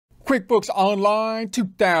QuickBooks Online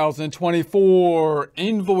 2024.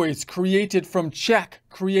 Invoice created from check,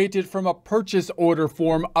 created from a purchase order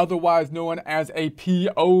form, otherwise known as a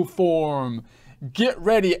PO form. Get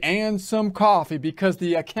ready and some coffee because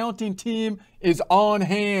the accounting team is on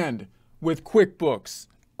hand with QuickBooks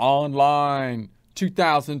Online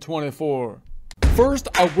 2024. First,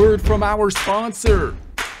 a word from our sponsor.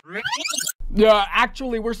 Yeah,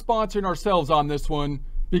 actually, we're sponsoring ourselves on this one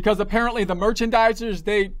because apparently the merchandisers,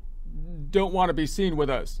 they don't want to be seen with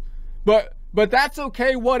us. But that's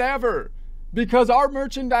okay, whatever. Because our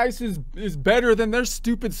merchandise is better than their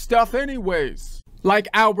stupid stuff anyways. Like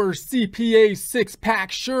our CPA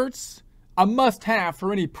 6-pack shirts, a must-have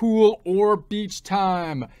for any pool or beach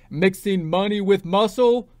time. Mixing money with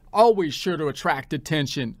muscle, always sure to attract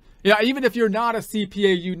attention. Yeah, even if you're not a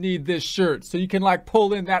CPA, you need this shirt so you can like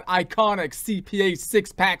pull in that iconic CPA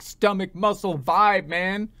 6-pack stomach muscle vibe,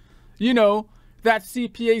 man. You know, that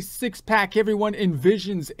CPA 6-pack everyone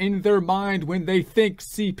envisions in their mind when they think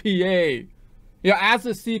CPA. Yeah, as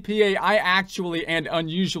a CPA, I actually and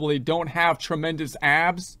unusually don't have tremendous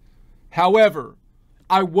abs. However,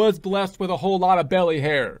 I was blessed with a whole lot of belly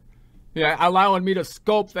hair. Yeah, allowing me to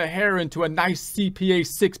sculpt the hair into a nice CPA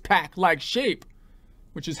 6-pack like shape,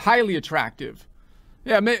 which is highly attractive.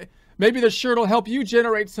 Yeah, maybe the shirt will help you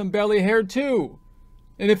generate some belly hair too.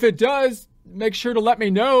 And if it does, make sure to let me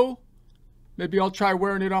know. Maybe I'll try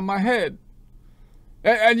wearing it on my head.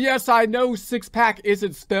 And yes, I know 6-pack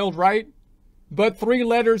isn't spelled right, but 3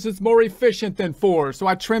 letters is more efficient than 4, so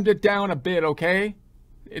I trimmed it down a bit, okay?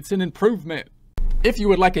 It's an improvement. If you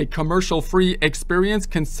would like a commercial-free experience,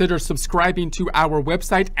 consider subscribing to our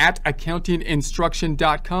website at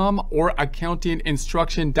accountinginstruction.com or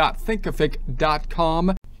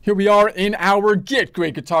accountinginstruction.thinkific.com. Here we are in our Get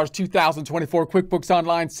Great Guitars 2024 QuickBooks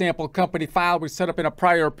Online sample company file we set up in a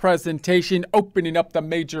prior presentation, opening up the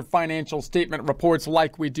major financial statement reports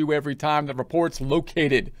like we do every time. The report's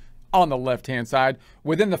located on the left-hand side.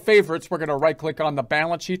 Within the favorites, we're going to right-click on the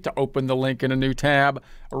balance sheet to open the link in a new tab.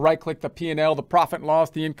 Right-click the P&L, the profit and loss,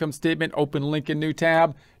 the income statement, open link in new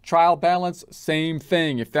tab. Trial balance, same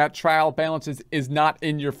thing. If that trial balance is not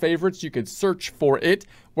in your favorites, you could search for it.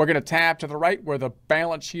 We're going to tab to the right where the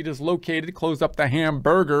balance sheet is located, close up the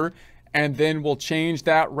hamburger, and then we'll change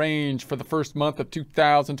that range for the first month of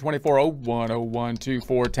 2024.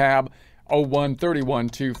 010124 tab,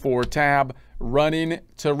 013124 tab, running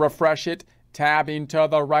to refresh it, tabbing to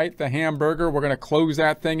the right, the hamburger. We're going to close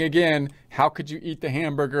that thing again. How could you eat the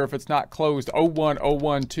hamburger if it's not closed?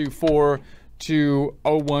 010124 to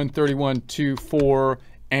 013124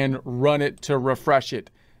 and run it to refresh it.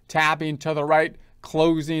 Tabbing to the right,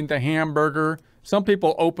 closing the hamburger. Some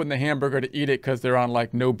people open the hamburger to eat it because they're on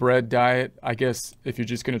like no bread diet. I guess if you're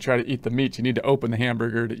just going to try to eat the meat, you need to open the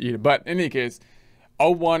hamburger to eat it. But in any case,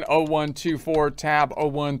 010124 tab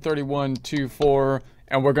 013124,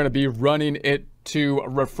 and we're going to be running it to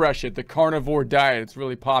refresh it. The carnivore diet, it's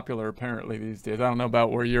really popular apparently these days. I don't know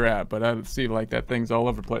about where you're at, but I see like that thing's all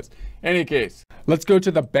over the place. Any case, let's go to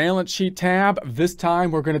the balance sheet tab. This time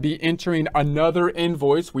we're going to be entering another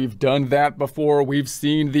invoice. We've done that before. We've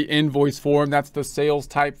seen the invoice form. That's the sales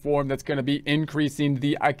type form that's going to be increasing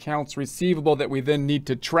the accounts receivable that we then need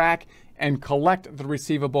to track and collect the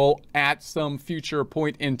receivable at some future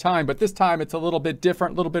point in time. But this time it's a little bit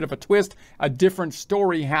different, a little bit of a twist, a different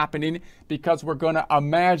story happening, because we're going to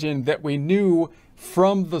imagine that we knew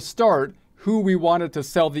from the start who we wanted to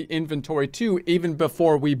sell the inventory to even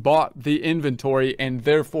before we bought the inventory, and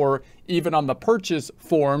therefore even on the purchase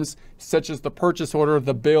forms such as the purchase order,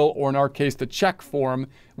 the bill, or in our case the check form,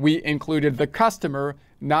 we included the customer,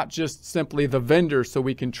 not just simply the vendor, so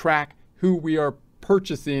we can track who we are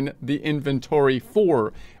purchasing the inventory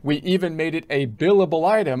for. We even made it a billable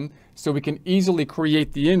item so we can easily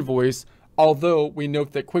create the invoice, although we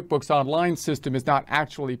note that QuickBooks Online system is not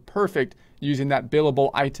actually perfect using that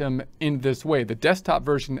billable item in this way. The desktop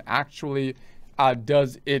version actually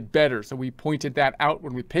does it better. So we pointed that out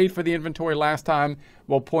when we paid for the inventory last time.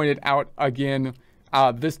 We'll point it out again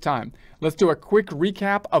this time. Let's do a quick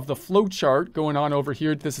recap of the flow chart going on over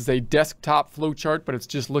here. This is a desktop flow chart, but it's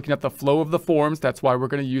just looking at the flow of the forms. That's why we're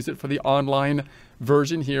going to use it for the online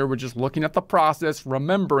version here. We're just looking at the process,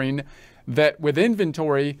 remembering that with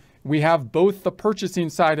inventory, we have both the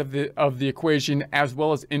purchasing side of the equation as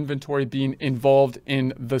well as inventory being involved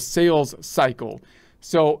in the sales cycle.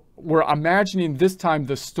 So we're imagining this time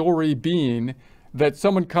the story being that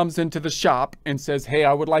someone comes into the shop and says, hey,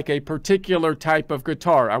 I would like a particular type of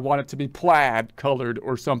guitar. I want it to be plaid colored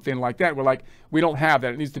or something like that. We're like, we don't have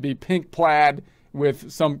that. It needs to be pink plaid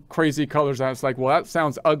with some crazy colors on it. It's like, well, that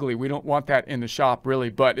sounds ugly. We don't want that in the shop really.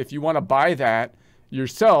 But if you want to buy that,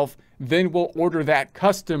 yourself, then we'll order that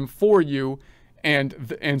custom for you.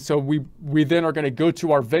 And so we then are going to go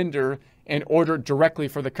to our vendor and order it directly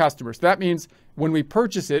for the customer. So that means when we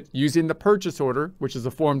purchase it using the purchase order, which is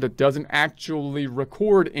a form that doesn't actually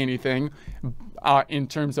record anything in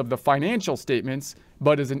terms of the financial statements,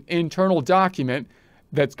 but is an internal document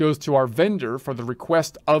that goes to our vendor for the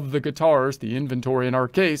request of the guitars, the inventory in our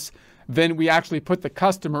case, then we actually put the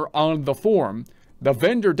customer on the form. The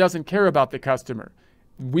vendor doesn't care about the customer.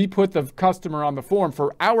 We put the customer on the form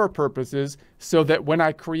for our purposes so that when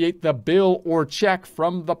I create the bill or check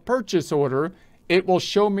from the purchase order, it will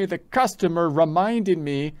show me the customer reminding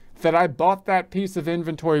me that I bought that piece of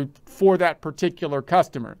inventory for that particular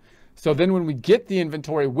customer. So then when we get the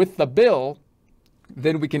inventory with the bill,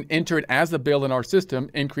 then we can enter it as a bill in our system,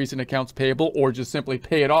 increase in accounts payable, or just simply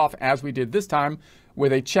pay it off as we did this time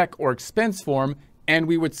with a check or expense form, and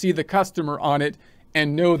we would see the customer on it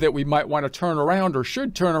and know that we might want to turn around or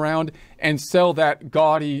should turn around and sell that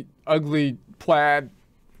gaudy, ugly, plaid,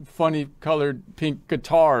 funny colored pink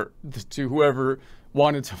guitar to whoever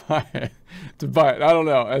wanted to buy it. I don't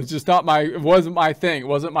know. It's just not it wasn't my thing. It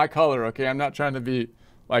wasn't my color, okay? I'm not trying to be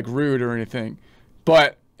like rude or anything.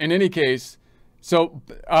 But in any case, so,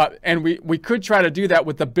 and we could try to do that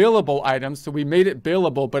with the billable items. So we made it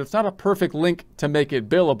billable, but it's not a perfect link to make it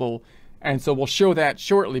billable. And so we'll show that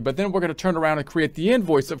shortly, but then we're going to turn around and create the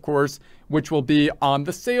invoice, of course, which will be on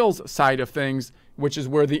the sales side of things, which is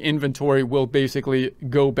where the inventory will basically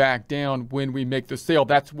go back down when we make the sale.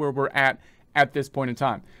 That's where we're at this point in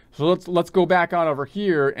time. So let's go back on over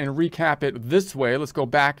here and recap it this way. Let's go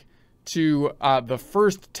back to the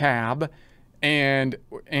first tab, and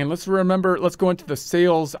let's go into the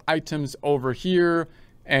sales items over here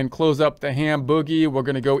and close up the ham boogie. We're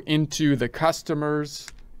going to go into the customers.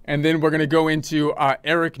 And then we're going to go into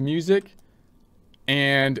Eric Music,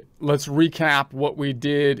 and let's recap what we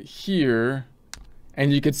did here.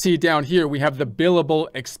 And you can see down here, we have the billable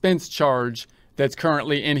expense charge that's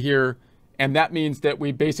currently in here. And that means that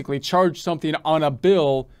we basically charged something on a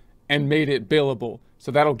bill and made it billable.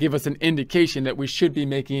 So that'll give us an indication that we should be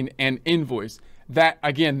making an invoice. That,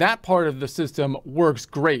 again, that part of the system works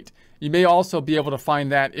great. You may also be able to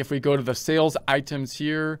find that if we go to the sales items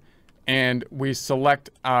here, and we select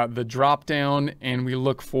the drop down and we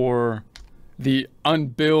look for the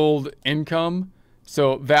unbilled income.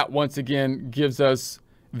 So that once again gives us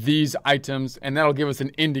these items, and that'll give us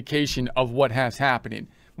an indication of what has happened.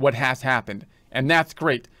 And that's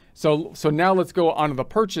great. So now let's go on to the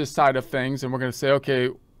purchase side of things, and we're going to say, okay,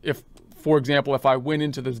 if, for example, if I went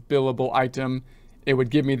into this billable item, it would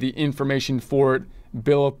give me the information for it,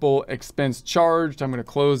 billable expense charged. I'm going to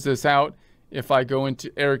close this out. If I go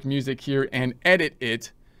into Eric Music here and edit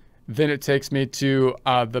it, then it takes me to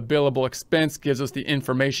the billable expense, gives us the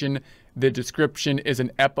information. The description is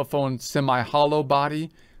an Epiphone semi-hollow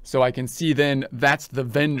body. So I can see then that's the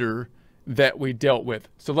vendor that we dealt with.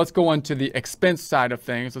 So let's go on to the expense side of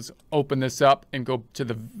things. Let's open this up and go to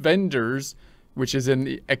the vendors, which is in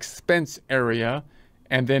the expense area.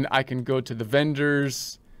 And then I can go to the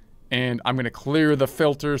vendors, and I'm going to clear the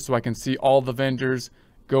filter so I can see all the vendors.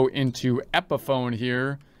 Go into Epiphone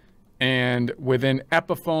here, and within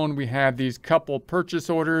Epiphone we have these couple purchase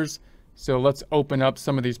orders. So let's open up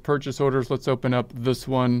some of these purchase orders. Let's open up this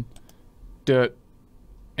one,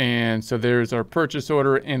 and so there's our purchase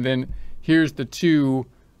order, and then here's the two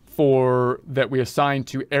that we assigned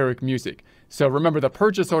to Eric Music. So remember, the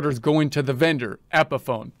purchase order is going to the vendor,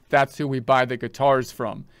 Epiphone. That's who we buy the guitars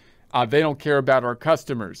from. They don't care about our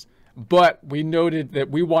customers. But we noted that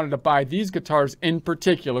we wanted to buy these guitars in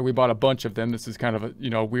particular. We bought a bunch of them. This is kind of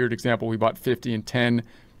a weird example. We bought 50 and 10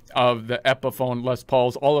 of the Epiphone Les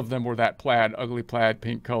Pauls. All of them were that plaid, ugly plaid,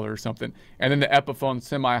 pink color or something. And then the Epiphone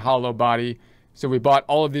semi-hollow body. So we bought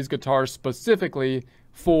all of these guitars specifically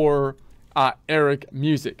for Eric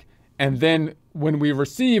Music. And then when we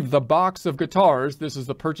receive the box of guitars, this is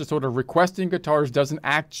the purchase order requesting guitars, doesn't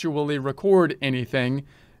actually record anything.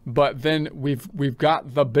 But then we've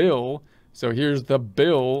got the bill. So here's the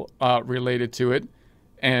bill related to it.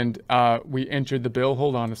 And we entered the bill.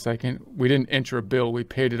 Hold on a second. We didn't enter a bill. We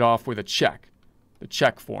paid it off with a check. The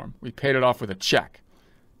check form. We paid it off with a check.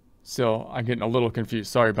 So I'm getting a little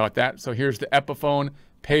confused. Sorry about that. So here's the Epiphone.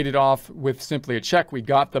 Paid it off with simply a check. We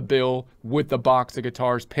got the bill with the box of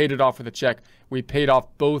guitars. Paid it off with a check. We paid off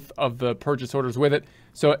both of the purchase orders with it.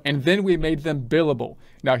 So, and then we made them billable.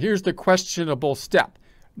 Now here's the questionable step.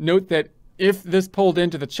 Note that if this pulled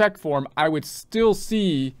into the check form, I would still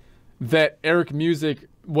see that Eric Music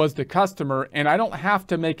was the customer, and I don't have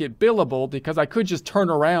to make it billable because I could just turn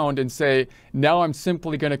around and say, now I'm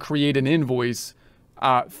simply going to create an invoice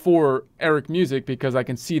for Eric Music because I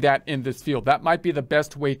can see that in this field. That might be the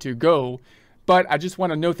best way to go, but I just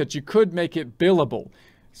want to note that you could make it billable.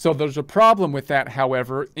 So there's a problem with that,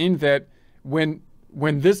 however, in that when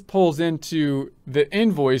this pulls into the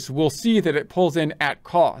invoice, we'll see that it pulls in at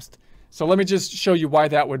cost. So let me just show you why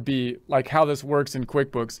that would be, like how this works in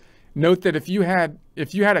QuickBooks. Note that if you had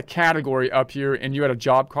a category up here and you had a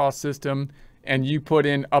job cost system and you put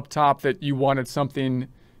in up top that you wanted something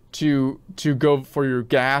to go for your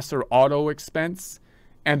gas or auto expense,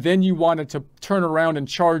 and then you wanted to turn around and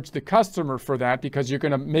charge the customer for that because you're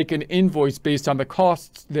going to make an invoice based on the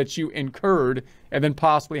costs that you incurred and then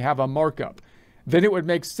possibly have a markup, then it would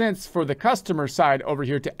make sense for the customer side over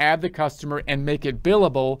here to add the customer and make it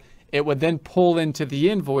billable. It would then pull into the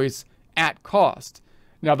invoice at cost.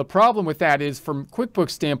 Now, the problem with that is, from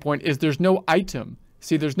QuickBooks standpoint, is there's no item.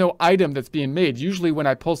 See, there's no item that's being made. Usually when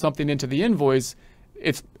I pull something into the invoice,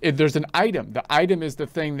 there's an item. The item is the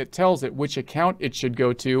thing that tells it which account it should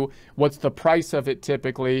go to, what's the price of it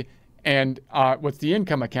typically, and what's the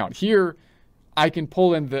income account. Here, I can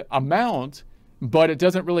pull in the amount, but it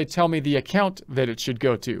doesn't really tell me the account that it should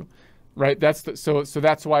go to, right? So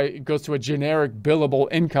that's why it goes to a generic billable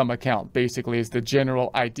income account, basically, is the general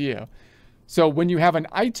idea. So when you have an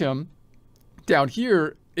item down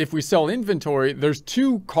here, if we sell inventory, there's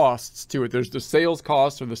two costs to it. There's the sales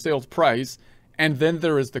cost or the sales price, and then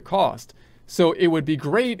there is the cost. So it would be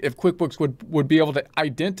great if QuickBooks would be able to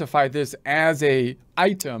identify this as a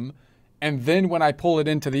item, and then when I pull it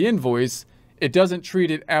into the invoice, it doesn't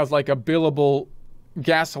treat it as like a billable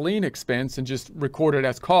gasoline expense and just record it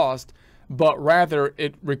as cost, but rather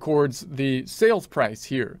it records the sales price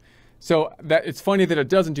here. So that it's funny that it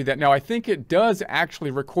doesn't do that. Now, I think it does actually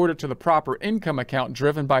record it to the proper income account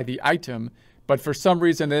driven by the item, but for some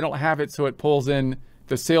reason they don't have it so it pulls in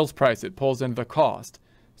the sales price, it pulls in the cost.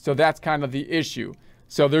 So that's kind of the issue.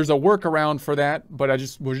 So there's a workaround for that, but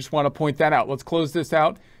we just want to point that out. Let's close this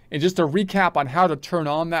out. And just a recap on how to turn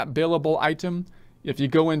on that billable item. If you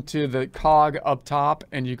go into the cog up top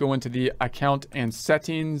and you go into the account and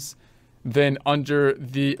settings, then under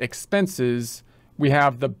the expenses, we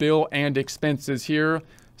have the bill and expenses here.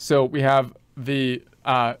 So we have the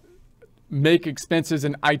make expenses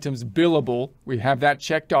and items billable. We have that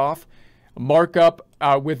checked off. Markup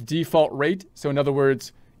with default rate. So in other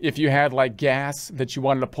words, if you had like gas that you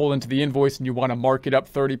wanted to pull into the invoice and you want to mark it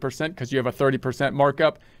up 30% because you have a 30%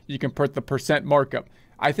 markup, you can put the percent markup.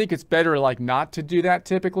 I think it's better like not to do that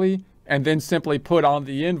typically, and then simply put on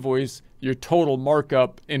the invoice your total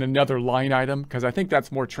markup in another line item, because I think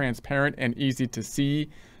that's more transparent and easy to see.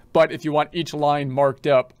 But if you want each line marked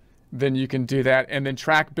up, then you can do that, and then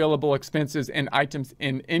track billable expenses and items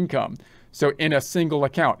in income. So in a single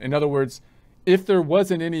account. In other words, if there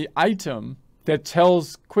wasn't any item that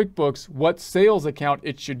tells QuickBooks what sales account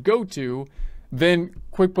it should go to, then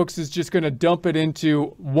QuickBooks is just going to dump it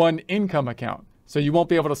into one income account. So you won't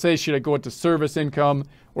be able to say, should it go into service income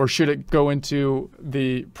or should it go into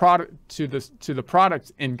the product to the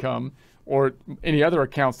product's income or any other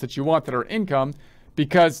accounts that you want that are income,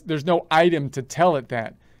 because there's no item to tell it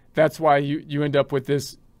that. That's why you end up with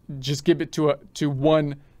this, just give it to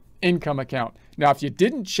one income account. Now, if you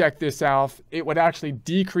didn't check this off, it would actually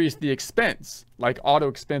decrease the expense, like auto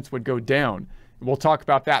expense would go down. We'll talk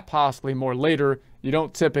about that possibly more later. You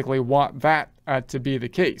don't typically want that to be the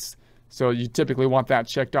case. So you typically want that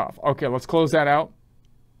checked off. Okay, let's close that out.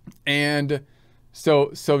 And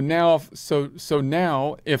so now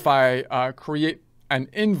if I create an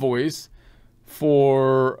invoice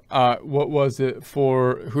for what was it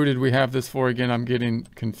for? Who did we have this for again? I'm getting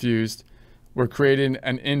confused. We're creating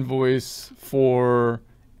an invoice for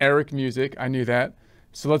Eric Music. I knew that.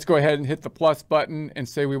 So let's go ahead and hit the plus button and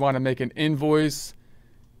say we want to make an invoice.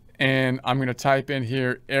 And I'm going to type in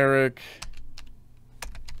here Eric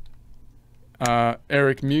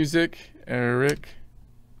Music, Eric,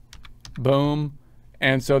 boom.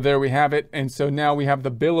 And so there we have it. And so now we have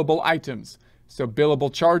the billable items. So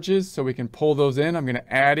billable charges, so we can pull those in. I'm going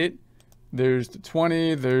to add it. There's the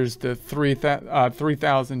 20, there's the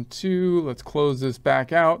 3002. Let's close this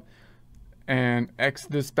back out and X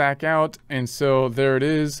this back out. And so there it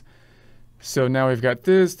is. So now we've got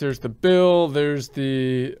this, there's the bill, there's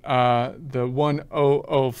the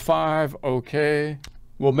 1005, okay.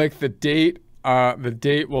 We'll make the date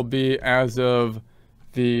will be as of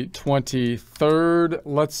the 23rd,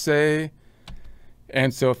 let's say.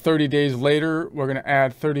 And so 30 days later, we're gonna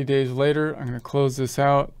add 30 days later. I'm gonna close this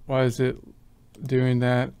out. Why is it doing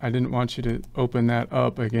that? I didn't want you to open that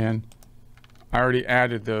up again. I already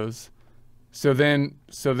added those. So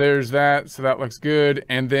there's that, so that looks good.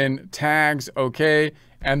 And then tags, okay.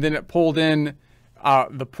 And then it pulled in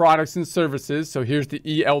the products and services. So here's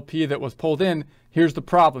the ELP that was pulled in. Here's the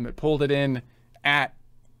problem. It pulled it in at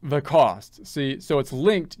the cost. See, so it's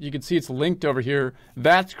linked. You can see it's linked over here.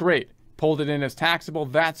 That's great. Pulled it in as taxable.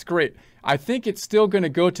 That's great. I think it's still going to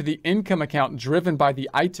go to the income account driven by the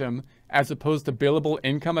item as opposed to billable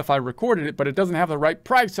income if I recorded it, but it doesn't have the right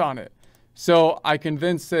price on it. So I can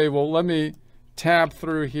then say, well, let me tab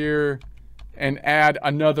through here and add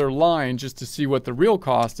another line just to see what the real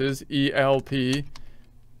cost is. ELP.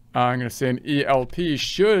 I'm going to say an ELP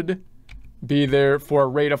should be there for a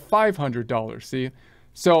rate of $500. See?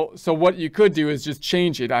 So what you could do is just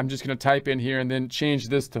change it. I'm just going to type in here and then change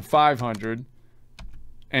this to 500.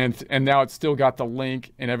 And now it's still got the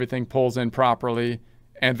link and everything pulls in properly.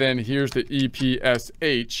 And then here's the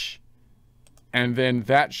EPSH. And then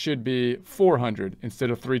that should be 400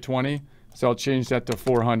 instead of 320. So I'll change that to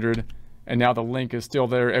 400. And now the link is still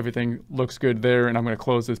there. Everything looks good there. And I'm going to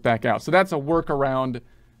close this back out. So that's a workaround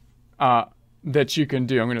that you can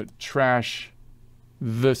do. I'm going to trash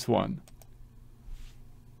this one.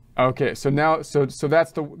 Okay, so now so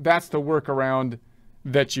that's the workaround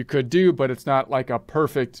that you could do, but it's not like a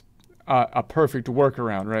perfect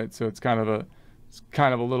workaround, right? So it's kind of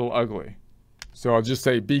a little ugly. So I'll just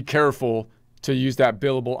say be careful to use that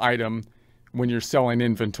billable item when you're selling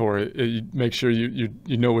inventory. Make sure you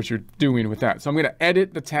know what you're doing with that. So I'm going to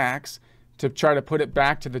edit the tax to try to put it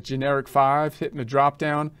back to the generic 5, hitting the drop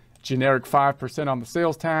down, generic 5% on the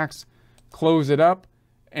sales tax, close it up.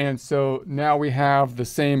 And so now we have the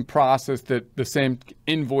same process, that the same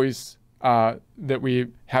invoice that we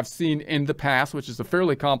have seen in the past, which is a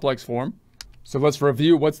fairly complex form. So let's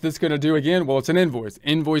review. What's this going to do again? Well, it's an invoice.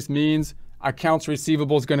 Invoice means accounts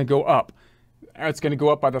receivable is going to go up. It's going to go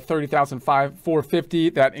up by the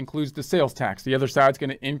 $30,450. That includes the sales tax. The other side is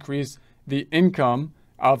going to increase the income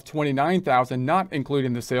of $29,000, not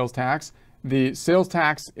including the sales tax. The sales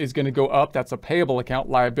tax is going to go up. That's a payable account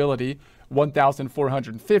liability,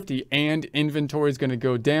 $1,450, and inventory is going to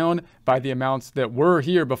go down by the amounts that were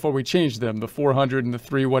here before we changed them, the 400 and the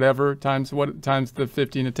 3 whatever times the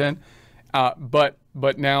 15 and 10. But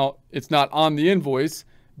now it's not on the invoice,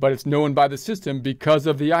 but it's known by the system because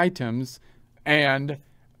of the items, and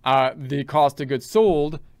the cost of goods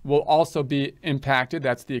sold will also be impacted.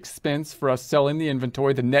 That's the expense for us selling the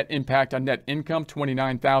inventory. The net impact on net income,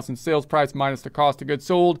 $29,000 sales price minus the cost of goods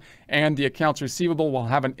sold, and the accounts receivable will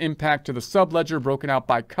have an impact to the subledger broken out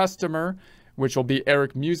by customer, which will be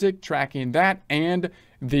Eric Music tracking that, and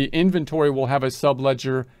the inventory will have a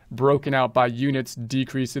subledger broken out by units,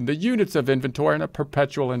 decrease in the units of inventory in a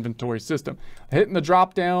perpetual inventory system. Hitting the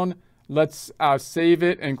drop down, let's save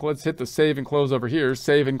it, and let's hit the save and close over here.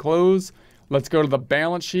 Save and close. Let's go to the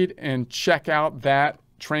balance sheet and check out that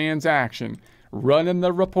transaction. Running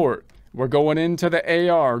the report. We're going into the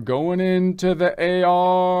AR. Going into the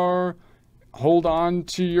AR. Hold on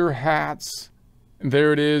to your hats.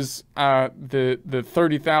 There it is. The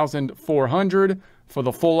 $30,400 for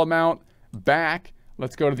the full amount. Back.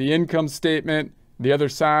 Let's go to the income statement. The other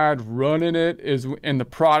side, running it, is in the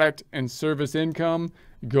product and service income.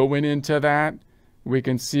 Going into that. We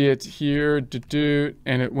can see it here.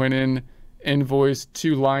 And it went in. Invoice,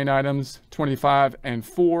 2 line items, 25 and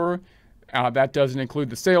 4. That doesn't include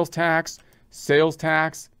the sales tax. Sales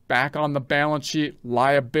tax back on the balance sheet.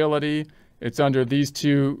 Liability, it's under these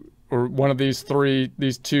two, or one of these three,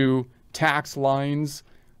 these 2 tax lines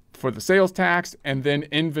for the sales tax. And then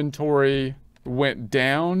inventory went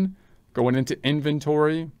down. Going into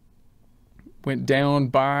inventory, went down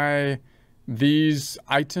by these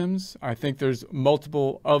items. I think there's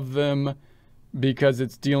multiple of them, because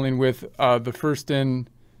it's dealing with the first in,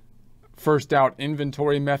 first out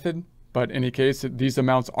inventory method. But in any case, these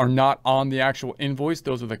amounts are not on the actual invoice.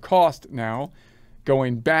 Those are the cost now.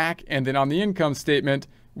 Going back, and then on the income statement,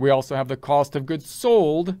 we also have the cost of goods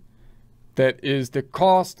sold. That is the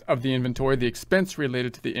cost of the inventory, the expense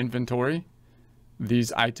related to the inventory,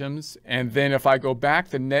 these items. And then if I go back,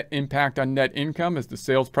 the net impact on net income is the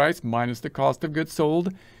sales price minus the cost of goods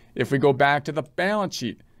sold. If we go back to the balance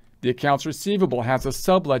sheet, the accounts receivable has a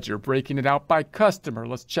subledger breaking it out by customer.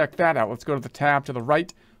 Let's check that out. Let's go to the tab to the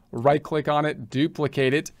right, right-click on it,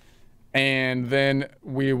 duplicate it, and then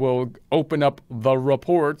we will open up the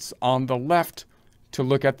reports on the left to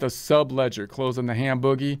look at the subledger. Closing the ham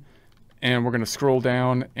boogie, and we're going to scroll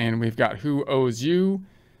down, and we've got who owes you.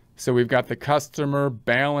 So we've got the customer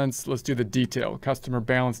balance. Let's do the detail, customer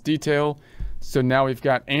balance detail. So now we've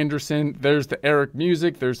got Anderson. There's the Eric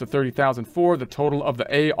Music. There's the 30,004. The total of the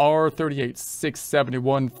AR,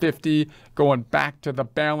 38,671.50. Going back to the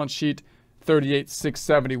balance sheet,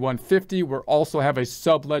 38,671.50. We also have a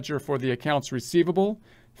subledger for the accounts receivable.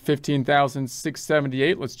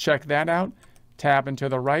 15,678. Let's check that out. Tab and to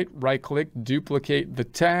the right, right click, duplicate the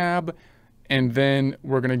tab, and then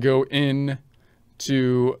we're going to go in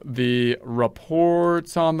to the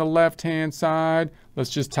reports on the left-hand side. Let's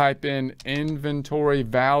just type in inventory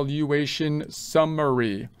valuation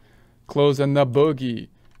summary. Closing the boogie,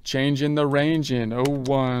 changing the range in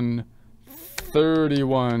 01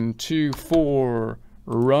 31 24.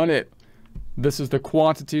 Run it. This is the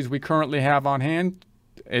quantities we currently have on hand.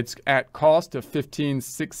 It's at cost of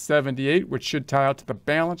 15,678, which should tie out to the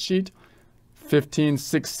balance sheet.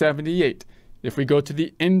 15,678. If we go to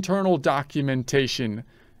the internal documentation,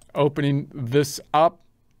 opening this up,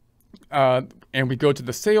 and we go to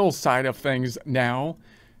the sales side of things now,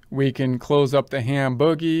 we can close up the ham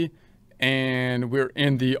boogie, and we're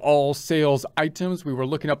in the all sales items. We were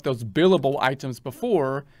looking up those billable items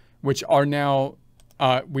before, which are now,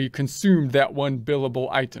 we consumed that one billable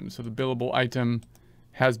item. So the billable item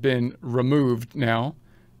has been removed now.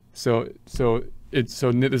 So this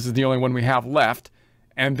is the only one we have left.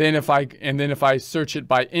 And then if I search it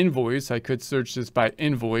by invoice, I could search this by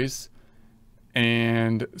invoice.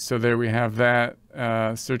 And so there we have that,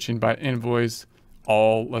 searching by invoice,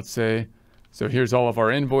 all, let's say. So here's all of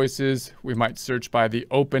our invoices. We might search by the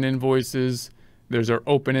open invoices. There's our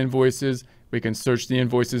open invoices. We can search the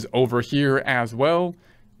invoices over here as well,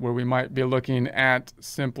 where we might be looking at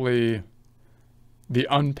simply the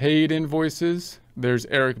unpaid invoices. There's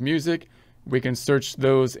Eric Music. We can search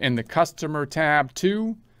those in the customer tab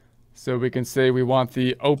too. So we can say we want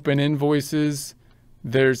the open invoices.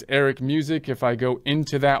 There's Eric Music. If I go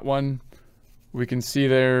into that one, we can see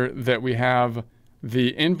there that we have the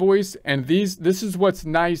invoice. And this is what's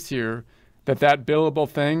nice here, that billable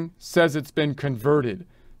thing says it's been converted.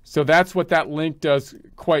 So that's what that link does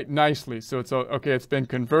quite nicely. So it's okay, it's been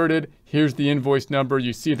converted. Here's the invoice number.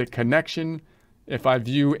 You see the connection. If I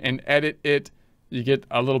view and edit it, you get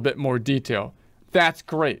a little bit more detail. That's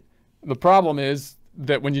great. The problem is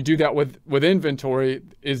that when you do that with inventory,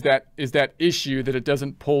 is that issue that it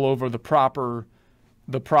doesn't pull over the proper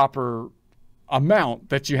amount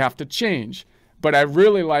that you have to change. But I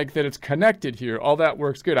really like that it's connected here. All that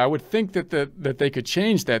works good. I would think that they could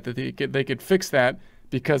change that they could fix that,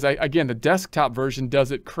 because again, the desktop version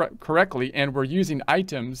does it correctly, and we're using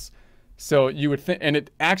items. So you would think, and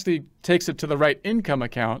it actually takes it to the right income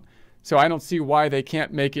account. So I don't see why they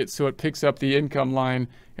can't make it so it picks up the income line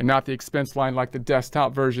and not the expense line like the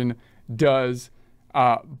desktop version does.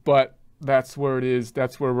 But that's where it is.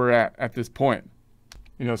 That's where we're at this point.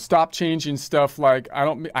 You know, stop changing stuff like,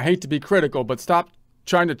 I hate to be critical, but stop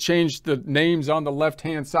trying to change the names on the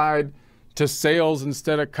left-hand side to sales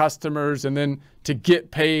instead of customers, and then to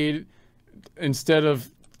get paid instead of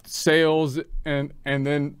sales, and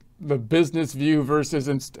then the business view versus,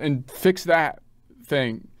 and fix that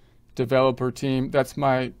thing. Developer team, that's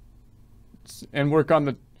and work on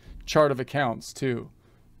the chart of accounts too.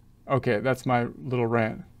 Okay, that's my little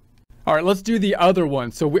rant. All right, let's do the other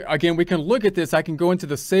one. So again, we can look at this. I can go into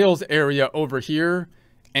the sales area over here,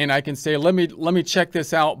 and I can say, let me check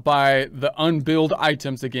this out by the unbilled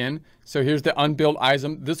items again. So here's the unbilled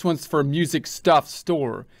item. This one's for music stuff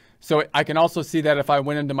store. So I can also see that if I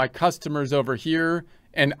went into my customers over here,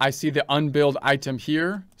 and I see the unbilled item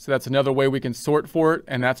here. So that's another way we can sort for it,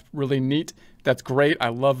 and that's really neat. That's great. I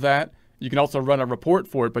love that. You can also run a report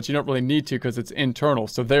for it, but you don't really need to because it's internal.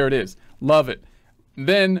 So there it is. Love it.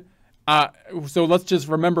 Then, so let's just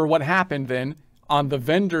remember what happened then. On the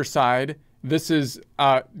vendor side, this is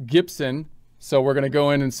Gibson. So we're going to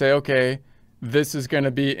go in and say, okay, this is going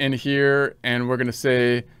to be in here, and we're going to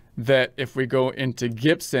say that if we go into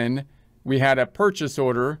Gibson, we had a purchase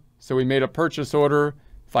order. So we made a purchase order.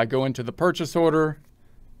 If I go into the purchase order,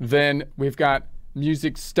 then we've got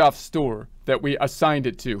music stuff store that we assigned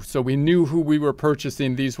it to. So we knew who we were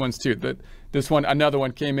purchasing these ones to. This one, another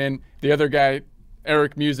one came in. The other guy,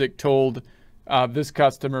 Eric Music, told this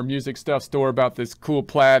customer, music stuff store, about this cool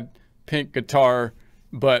plaid pink guitar,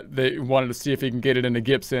 but they wanted to see if he can get it into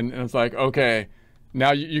Gibson. And it's like, okay,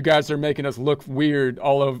 now you guys are making us look weird.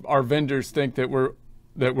 All of our vendors think that we're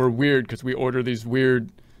weird because we order these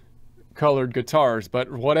weird colored guitars,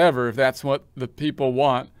 but whatever, if that's what the people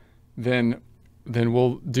want, then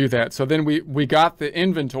we'll do that. So then we got the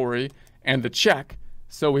inventory and the check.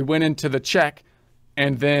 So we went into the check,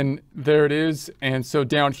 and then there it is. And so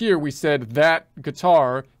down here we said that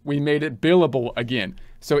guitar, we made it billable again.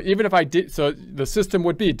 So even if I did, so the system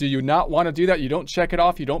would be, do you not want to do that? You don't check it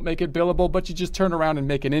off, you don't make it billable, but you just turn around and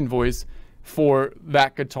make an invoice for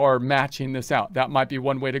that guitar matching this out. That might be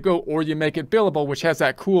one way to go. Or you make it billable, which has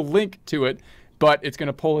that cool link to it, but it's going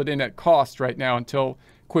to pull it in at cost right now until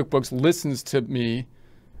QuickBooks listens to me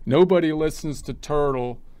Nobody listens to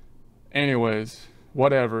Turtle. Anyways,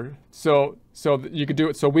 whatever. So you could do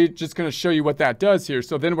it. So we're just going to show you what that does here.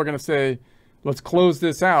 So then we're going to say, let's close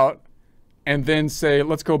this out and then say,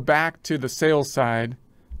 let's go back to the sales side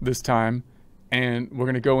this time. And we're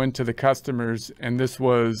going to go into the customers. And this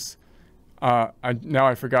was, now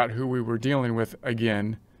I forgot who we were dealing with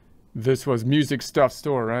again. This was Music Stuff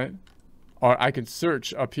Store, right? Or I could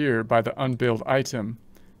search up here by the unbilled item.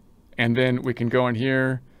 And then we can go in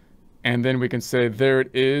here and then we can say, there it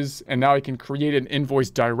is. And now I can create an invoice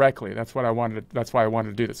directly. That's what I wanted. That's why I wanted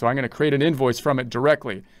to do this. So I'm going to create an invoice from it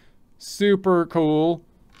directly. Super cool.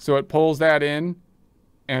 So it pulls that in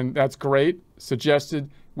and that's great. Suggested.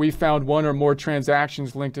 We found one or more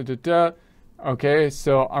transactions linked to da. Okay.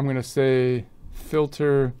 So I'm going to say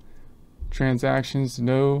filter transactions.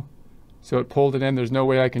 No. So it pulled it in. There's no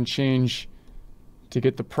way I can change to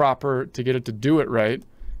get the proper, to get it to do it right.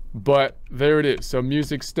 But there it is. So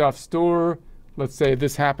Music Stuff Store. Let's say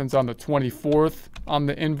this happens on the 24th on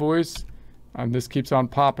the invoice. And this keeps on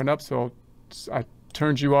popping up. So I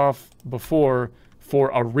turned you off before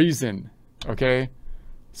for a reason. Okay.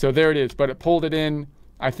 So there it is. But it pulled it in,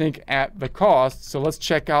 I think, at the cost. So let's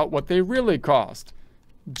check out what they really cost.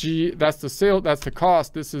 That's the sale. That's the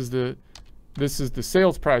cost. This is the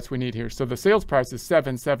sales price we need here. So the sales price is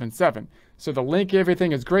 777. So the link,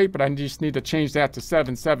 everything is great, but I just need to change that to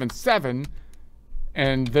 777.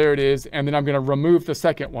 And there it is. And then I'm going to remove the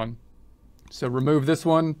second one. So remove this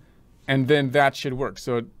one, and then that should work.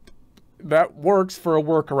 So that works for a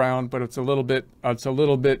workaround, but it's a little bit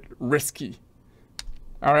risky.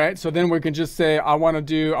 All right. So then we can just say, I want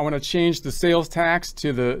to change the sales tax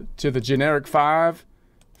to the generic 5.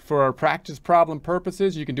 For our practice problem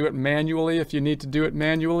purposes. You can do it manually if you need to do it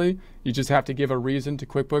manually. You just have to give a reason to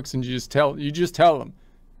QuickBooks and you just tell them,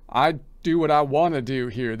 I do what I want to do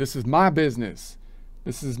here. This is my business.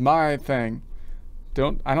 This is my thing.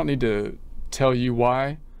 I don't need to tell you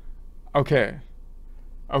why. Okay.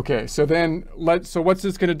 Okay, so then so what's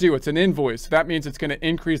this going to do? It's an invoice. That means it's going to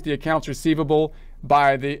increase the accounts receivable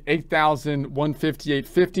by the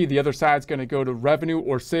 $8,158.50. The other side's going to go to revenue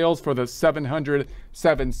or sales for the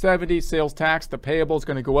 $700,770 sales tax. The payable is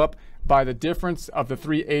going to go up by the difference of the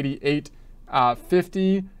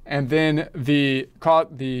 $388.50, and then the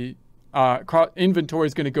inventory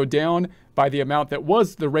is going to go down by the amount that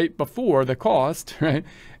was the rate before the cost, right?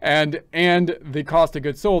 And the cost of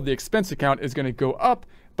goods sold, the expense account, is going to go up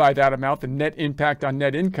by that amount. The net impact on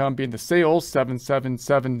net income being the sales,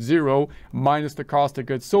 7770, minus the cost of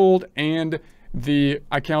goods sold, and the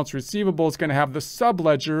accounts receivable is going to have the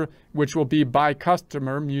subledger, which will be by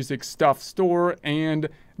customer, Music Stuff Store, and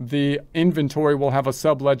the inventory will have a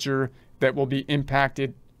subledger that will be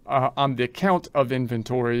impacted on the account of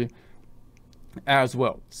inventory as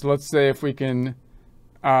well. So let's say if we can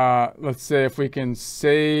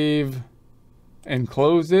save and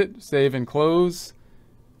close it, save and close.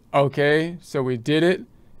 Okay, so we did it.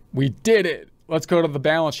 We did it. Let's go to the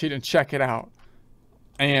balance sheet and check it out.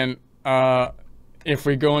 And if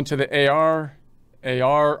we go into the AR,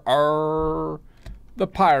 the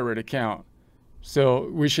pirate account. So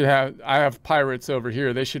we should have, I have pirates over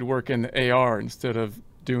here. They should work in the AR instead of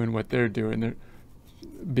doing what they're doing. They're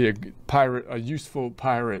be a pirate, a useful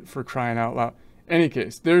pirate, for crying out loud. Any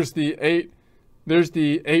case, there's the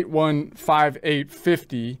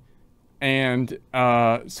 8158.50, and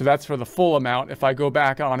so that's for the full amount. If I go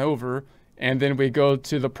back on over and then we go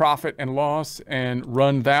to the profit and loss and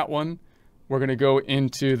run that one, we're going to go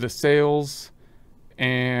into the sales,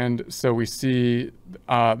 and so we see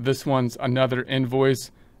this one's another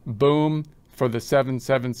invoice. Boom, for the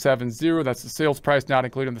 7770. That's the sales price, not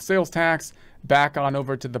including the sales tax. Back on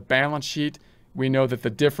over to the balance sheet, we know that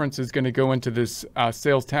the difference is going to go into this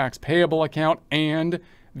sales tax payable account, and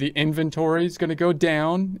the inventory is going to go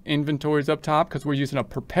down. Inventory is up top because we're using a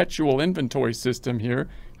perpetual inventory system here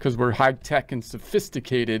because we're high tech and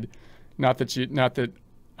sophisticated. Not that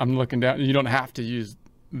I'm looking down. You don't have to use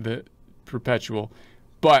the perpetual,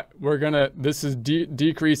 but this is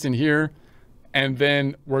decreasing here, and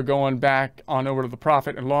then we're going back on over to the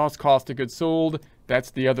profit and loss, cost of goods sold.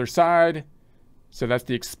 That's the other side. So that's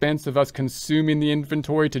the expense of us consuming the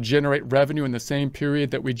inventory to generate revenue in the same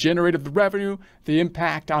period that we generated the revenue. The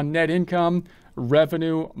impact on net income,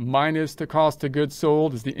 revenue minus the cost of goods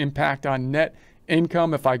sold, is the impact on net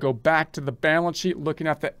income. If I go back to the balance sheet, looking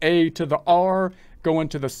at the A to the R, go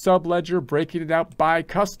into the subledger, breaking it out by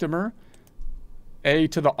customer, A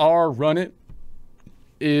to the R, run it,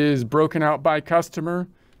 is broken out by customer.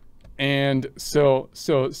 And so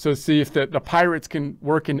see if the pirates can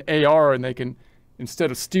work in AR, and they can,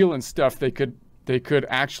 instead of stealing stuff, they could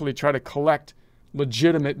actually try to collect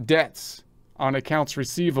legitimate debts on accounts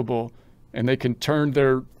receivable, and they can turn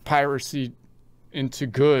their piracy into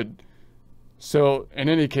good. So in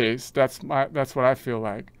any case, that's what I feel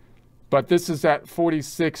like. But this is at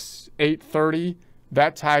 46,830.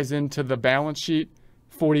 That ties into the balance sheet,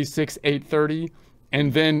 46,830.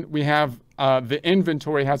 And then we have the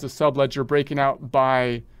inventory has a subledger breaking out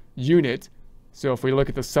by unit. So if we look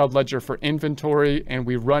at the subledger for inventory and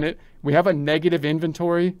we run it, we have a negative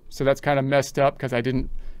inventory. So that's kind of messed up because I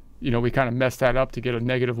didn't, we kind of messed that up to get a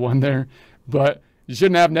 -1 there. But you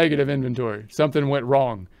shouldn't have negative inventory. Something went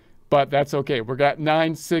wrong. But that's okay. We're got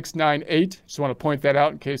 9698. Just want to point that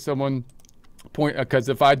out in case someone because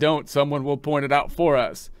if I don't, someone will point it out for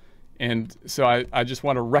us. And so I just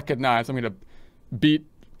want to recognize, I'm going to beat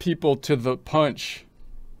people to the punch.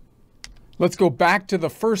 Let's go back to the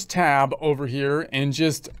first tab over here and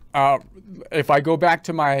just, if I go back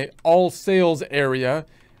to my all sales area,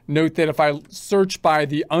 note that if I search by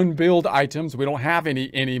the unbilled items, we don't have any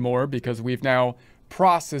anymore because we've now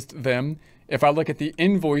processed them. If I look at the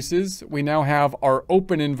invoices, we now have our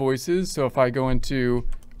open invoices. So if I go into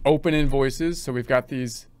open invoices, so we've got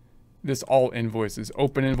this all invoices,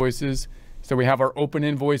 open invoices. So we have our open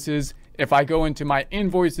invoices. If I go into my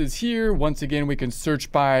invoices here, once again, we can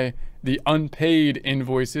search by the unpaid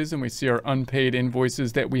invoices and we see our unpaid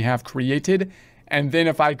invoices that we have created. And then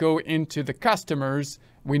if I go into the customers,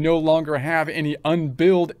 we no longer have any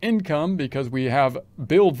unbilled income because we have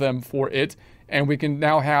billed them for it. And we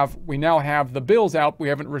now have the bills out. We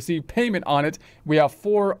haven't received payment on it. We have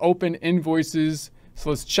 4 open invoices. So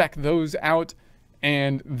let's check those out.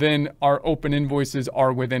 And then our open invoices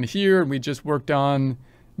are within here. We just worked on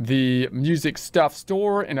the music stuff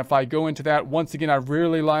store. And if I go into that, once again, I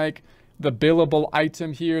really like the billable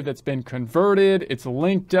item here that's been converted. It's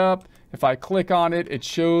linked up. If I click on it, it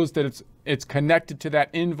shows that it's connected to that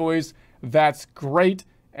invoice. That's great.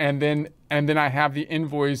 And then I have the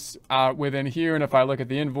invoice within here. And if I look at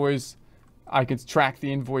the invoice, I can track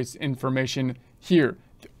the invoice information here.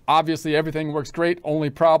 Obviously, everything works great. Only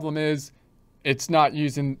problem is it's not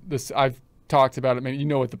using this. I've talked about it. You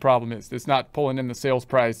know what the problem is. It's not pulling in the sales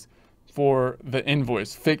price for the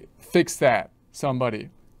invoice. Fix that,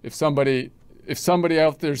 somebody. If somebody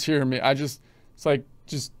out there's hearing me, it's like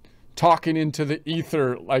just talking into the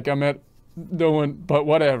ether like I'm at no one, but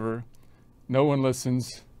whatever. No one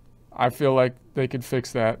listens. I feel like they could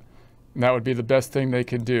fix that. And that would be the best thing they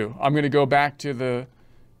could do. I'm going to go back to the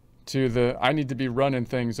I need to be running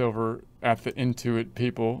things over at the Intuit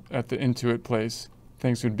people, at the Intuit place.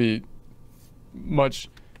 Things would be much,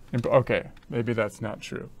 okay, maybe that's not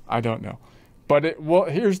true. I don't know. But well,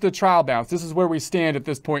 here's the trial balance. This is where we stand at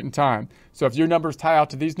this point in time. So if your numbers tie out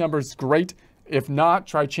to these numbers, great. If not,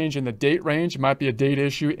 try changing the date range. It might be a date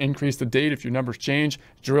issue. Increase the date. If your numbers change,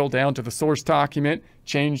 drill down to the source document,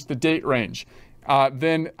 change the date range.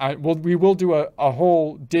 Then we will do a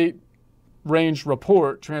whole date range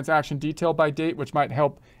report, transaction detail by date, which might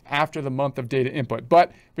help after the month of data input.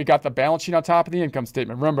 But we got the balance sheet on top of the income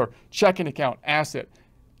statement. Remember, checking account, asset,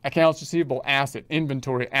 accounts receivable, asset,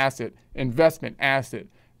 inventory, asset, investment, asset,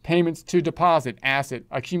 payments to deposit, asset,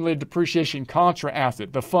 accumulated depreciation, contra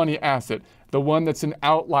asset, the funny asset, the one that's an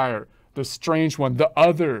outlier, the strange one, the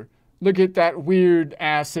other. Look at that weird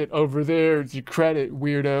asset over there. It's your credit,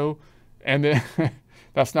 weirdo. And then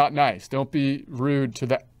that's not nice. Don't be rude to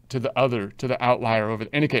the outlier over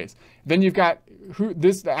there. In any case, then you've got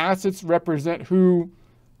the assets represent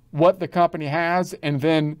what the company has, and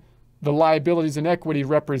then the liabilities and equity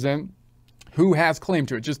represent who has claim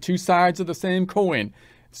to it. Just two sides of the same coin.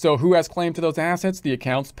 So who has claim to those assets? The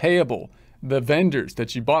accounts payable, the vendors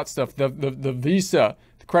that you bought stuff, the Visa,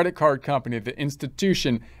 the credit card company, the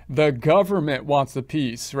institution, the government wants a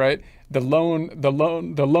piece, right? The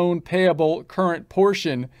loan payable current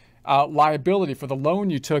portion, liability for the loan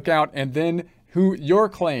you took out, and then your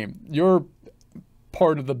claim, your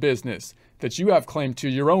part of the business that you have claim to,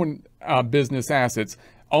 your own business assets,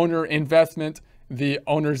 owner investment, the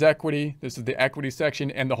owner's equity. This is the equity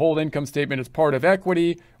section, and the whole income statement is part of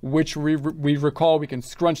equity, which we recall we can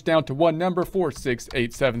scrunch down to one number,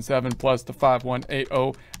 46877 plus the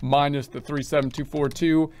 5180 minus the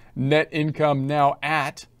 37242. Net income now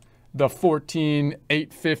at the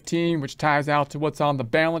 14,815, which ties out to what's on the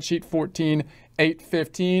balance sheet,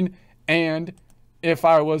 14,815. And if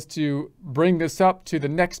I was to bring this up to the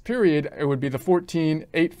next period, it would be the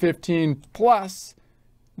 14,815 plus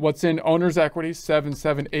what's in owner's equity,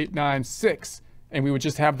 77896, and we would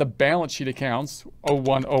just have the balance sheet accounts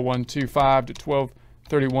 010125 to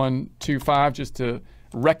 123125 just to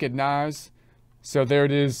recognize. So there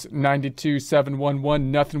it is, 92,711.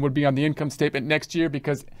 Nothing would be on the income statement next year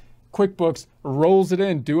because QuickBooks rolls it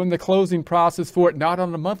in, doing the closing process for it, not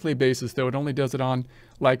on a monthly basis though. It only does it on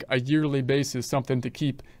like a yearly basis, something to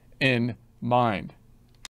keep in mind.